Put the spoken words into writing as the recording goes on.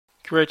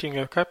creating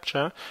a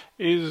CAPTCHA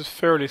is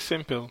fairly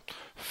simple.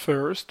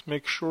 First,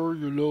 make sure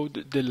you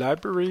load the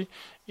library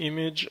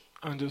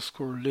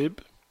image_lib.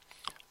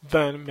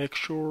 Then make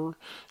sure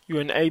you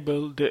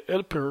enable the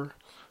helper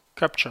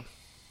CAPTCHA.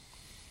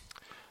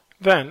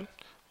 Then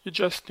you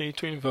just need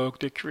to invoke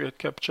the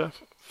createCAPTCHA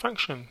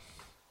function,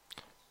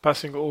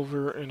 passing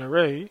over an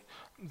array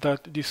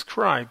that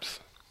describes.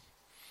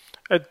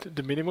 At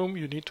the minimum,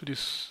 you need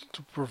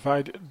to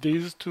provide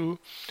these two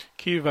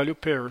key value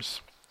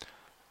pairs: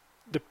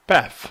 the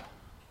path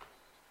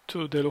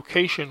to the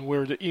location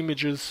where the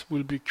images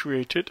will be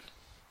created,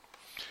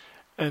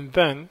 and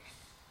then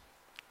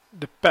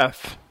the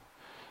path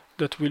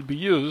that will be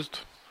used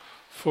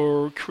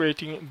for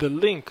creating the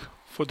link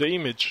for the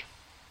image.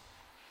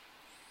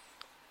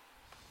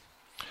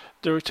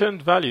 The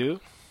returned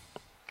value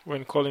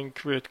when calling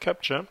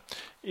createCAPTCHA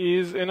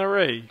is an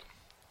array.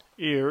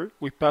 Here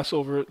we pass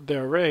over the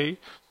array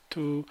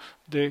to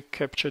the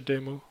Captcha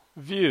demo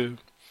view,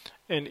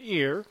 and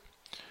here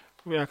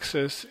we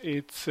access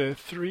its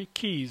three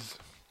keys: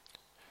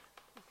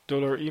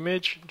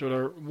 $image,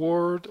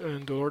 $word,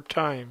 and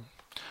 $time.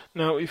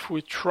 Now if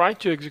we try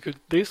to execute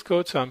this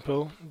code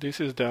sample, this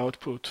is the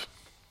output.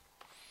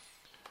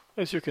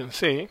 As you can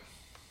see,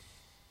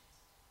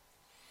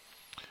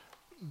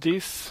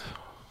 this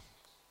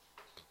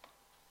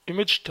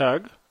image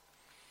tag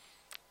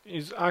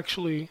is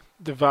actually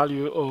the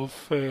value of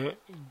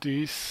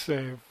this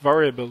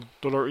variable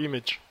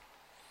 $image.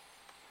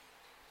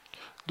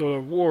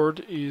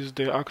 $word is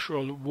the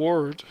actual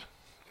word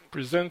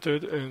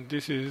presented, and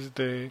this is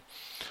the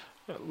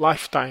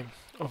lifetime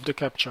of the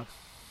CAPTCHA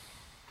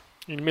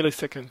in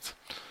milliseconds.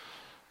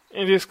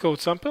 In this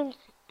code sample,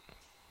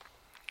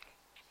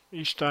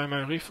 each time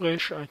I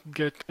refresh, I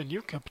get a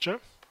new CAPTCHA,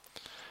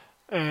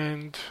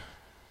 and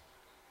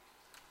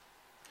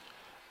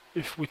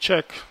if we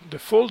check the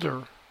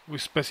folder we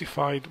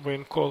specified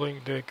when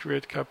calling the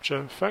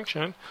createCAPTCHA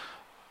function,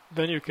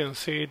 then you can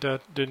see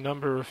that the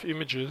number of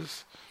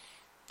images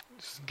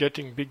is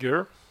getting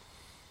bigger.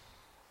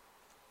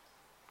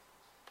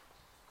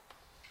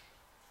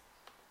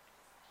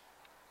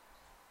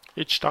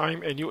 Each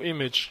time a new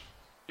image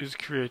is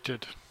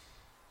created.